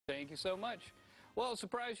you so much. Well,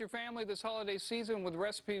 surprise your family this holiday season with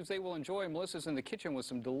recipes they will enjoy. Melissa's in the kitchen with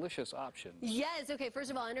some delicious options. Yes. Okay,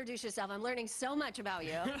 first of all, introduce yourself. I'm learning so much about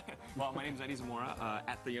you. Well, my name is Eddie Zamora,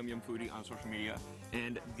 at the Foodie on social media,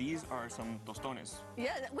 and these are some tostones.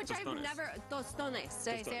 Yeah, which Tostones. I've never... Tostones.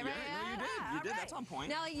 Did I say it right? Yeah, no, you did. You did. That's on point.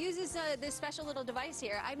 Now, it uses this special little device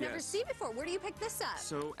here. I've never seen before. Where do you pick this up?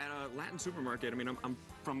 So, at a Latin supermarket, I mean, I'm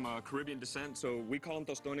from Caribbean descent, so we call them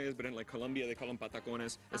tostones, but in like Colombia, they call them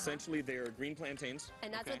patacones. Essentially, they are green plantains.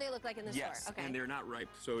 And that's what they look like in the store. Okay. And they're not ripe,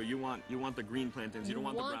 so you want the green plantains. You don't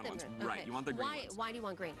want the brown ones. Okay. Right, you want the green ones. Why do you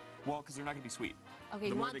want green? Well, because they're not going to be sweet. Okay,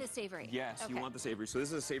 you want the savory. Yes, you want the savory. So this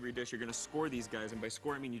is a savory dish. You're going to score these guys, and by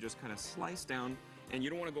score I mean you just kind of slice down, and you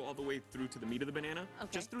don't want to go all the way through to the meat of the banana. Okay.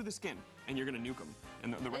 Just through the skin, and you're going to nuke them.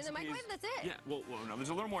 And the recipe in the microwave, that's it? Yeah, well, no, there's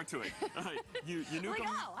a little more to it. You nuke them.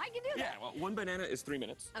 Oh, I can do that. Yeah, well, one banana is 3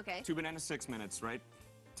 minutes. Okay. 2 bananas, 6 minutes, right?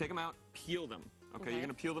 Take them out, peel them. Okay, you're going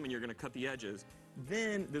to peel them and you're going to cut the edges.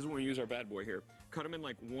 Then, this is when we use our bad boy here. Cut them in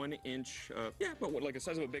like 1 inch, but like the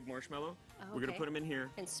size of a big marshmallow. We're going to put them in here.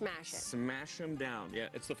 And smash it. Smash them down. Yeah,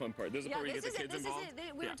 it's the fun part. This is the part where you get the kids involved. This is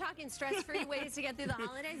it. We were talking stress-free ways to get through the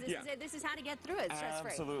holidays. This is it. This is how to get through it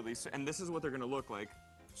stress-free. Absolutely. So, and this is what they're going to look like.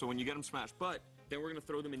 So when you get them smashed, but then we're going to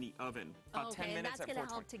throw them in the oven. About 10 minutes and that's at 420. going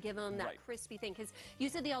to help to give them that crispy thing. Because you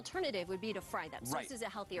said the alternative would be to fry them. So this is a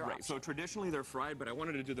healthier option. So traditionally they're fried, but I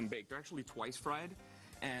wanted to do them baked. They're actually twice fried.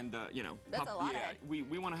 And, you know, that's a lot. Yeah,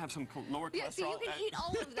 we want to have some lower cholesterol. Yeah, so you can eat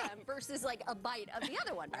all of them versus like a bite of the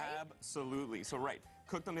other one, right? Absolutely. So,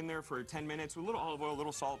 cook them in there for 10 minutes with a little olive oil, a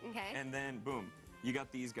little salt, and then, boom, you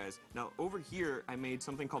got these guys. Now, over here, I made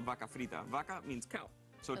something called Vaca Frita. Vaca means cow.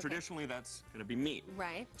 So traditionally, that's going to be meat.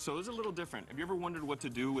 Right. So it's a little different. Have you ever wondered what to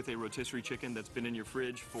do with a rotisserie chicken that's been in your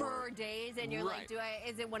fridge for days, and you're like,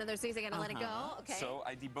 is it one of those things I got to let it go? Okay. So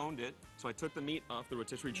I deboned it. So I took the meat off the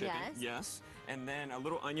rotisserie chicken. Yes. And then a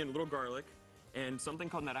little onion, a little garlic, and something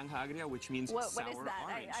called naranja agria, which means sour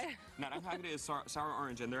orange. Naranja agria is sour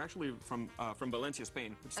orange, and they're actually from Valencia,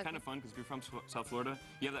 Spain, which is kind of fun because if you're from South Florida,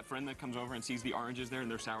 you have that friend that comes over and sees the oranges there and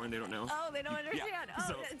they're sour and they don't know. Oh, they don't understand. Oh,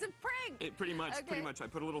 so it's a prank. Pretty much. I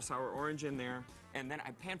put a little sour orange in there, and then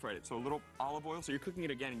I pan-fried it. So a little olive oil, so you're cooking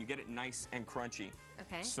it again, and you get it nice and crunchy.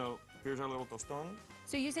 Okay. So here's our little tostón.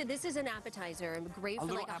 So you said this is an appetizer, great for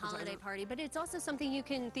like a holiday party, but it's also something you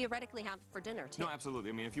can theoretically have for dinner too. No, absolutely.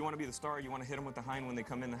 I mean, if you want to be the star, you want to hit them with the hind when they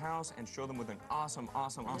come in the house and show them with an awesome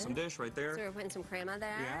dish right there. So we're putting some crema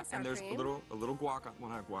there. Yeah, and there's a little guac. Well,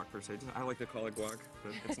 not guac per se. I like to call it guac,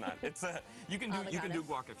 but it's not. It's you can do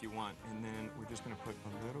guac if you want, and then we're just gonna put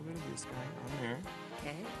a little bit of this guy on there.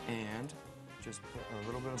 Okay. And just put a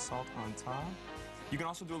little bit of salt on top. You can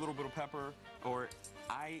also do a little bit of pepper, or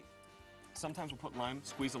sometimes we'll put lime,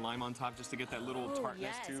 squeeze a lime on top just to get that little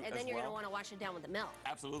tartness too. And then you're going to want to wash it down with the milk.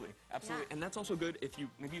 Absolutely. And that's also good if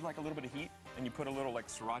maybe you like a little bit of heat and you put a little like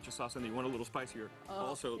sriracha sauce in there, you want a little spicier.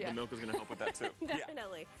 Also, the milk is going to help with that too.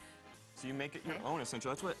 Definitely. So you make it your own,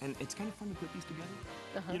 essentially. That's and it's kind of fun to put these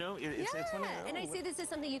together. You know, it's fun. And I see this is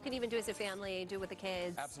something you can even do as a family, do with the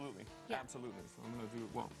kids. Absolutely. Absolutely. So I'm going to do, do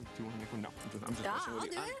you want to make one? No, I'm just I'll do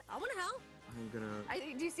it. I want to help. I'm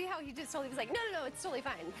gonna. Do you see how he just totally was like, no, it's totally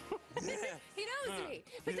fine. He knows me.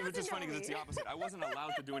 It's just funny because it's the opposite. I wasn't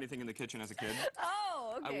allowed to do anything in the kitchen as a kid.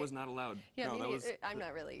 Oh, okay. I was not allowed. Yeah, no, I'm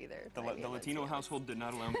not really either. The Latino household did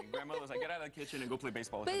not allow me. Grandma was like, get out of the kitchen and go play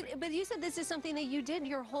baseball. But you said this is something that you did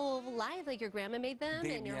your whole life. Like your grandma made them,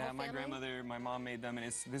 and your whole family? My grandmother, my mom made them, and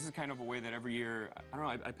this is kind of a way that every year, I don't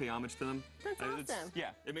know, I pay homage to them. That's awesome. Yeah,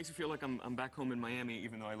 it makes me feel like I'm back home in Miami,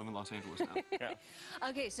 even though I live in Los Angeles now. Yeah.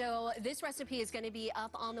 Okay, so this recipe is going to be up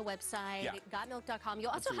on the website, gotmilk.com. You'll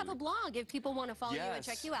also have a blog if people want to follow you and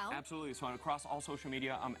check you out. Absolutely. So across all social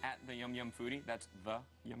media, I'm at the Foodie. That's the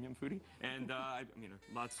Foodie. And I mean,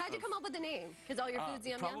 lots. How'd you come up with the name? Because all your food's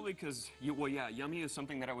Yum Yum? Probably because, yummy is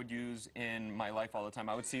something that I would use in my life all the time.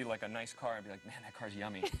 I would see like a nice car and be like, man, that car's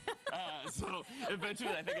yummy. So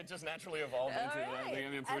eventually, I think it just naturally evolved into the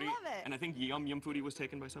Yum Yum Foodie. I love it. And I think Yum Yum Foodie was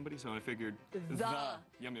taken by somebody, so I figured the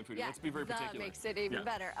Yum Yum Foodie. Let's be very particular. That makes it even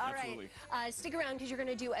better. All right. Stick around because you're going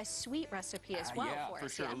to do a sweet recipe as well for us. Yeah, for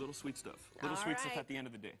sure. A little sweet stuff. Little sweet stuff at the end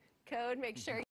of the day. Code, make sure